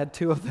pizza. I had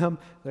 2 of them.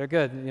 They're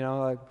good,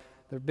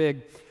 they're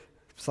big.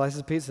 Slices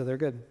of pizza, they're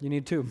good. You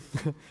need 2.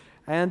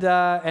 And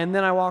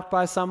then I walked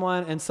by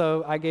someone, and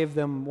so I gave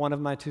them one of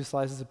my 2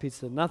 slices of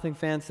pizza. Nothing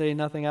fancy,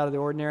 nothing out of the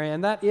ordinary.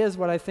 And that is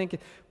what I think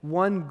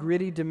one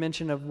gritty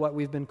dimension of what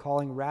we've been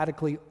calling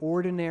radically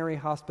ordinary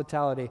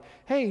hospitality.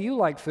 Hey, you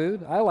like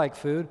food. I like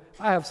food.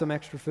 I have some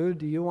extra food.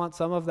 Do you want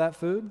some of that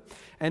food?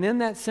 And in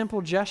that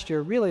simple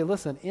gesture, really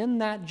listen, in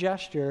that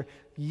gesture,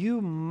 you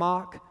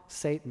mock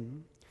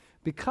Satan,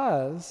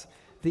 because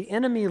the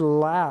enemy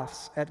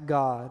laughs at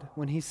God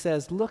when he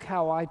says, look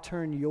how I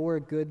turn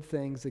your good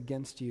things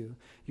against you.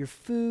 Your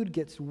food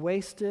gets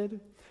wasted.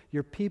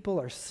 Your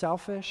people are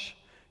selfish.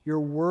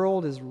 Your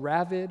world is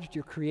ravaged.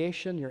 Your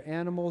creation, your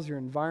animals, your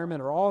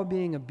environment are all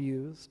being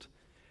abused.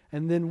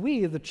 And then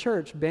we, the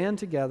church, band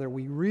together,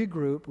 we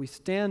regroup, we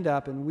stand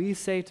up, and we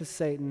say to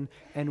Satan,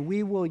 and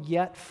we will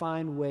yet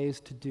find ways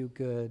to do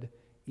good,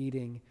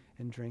 eating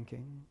and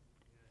drinking.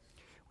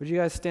 Would you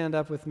guys stand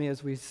up with me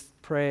as we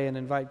pray and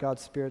invite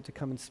God's Spirit to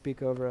come and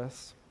speak over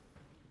us?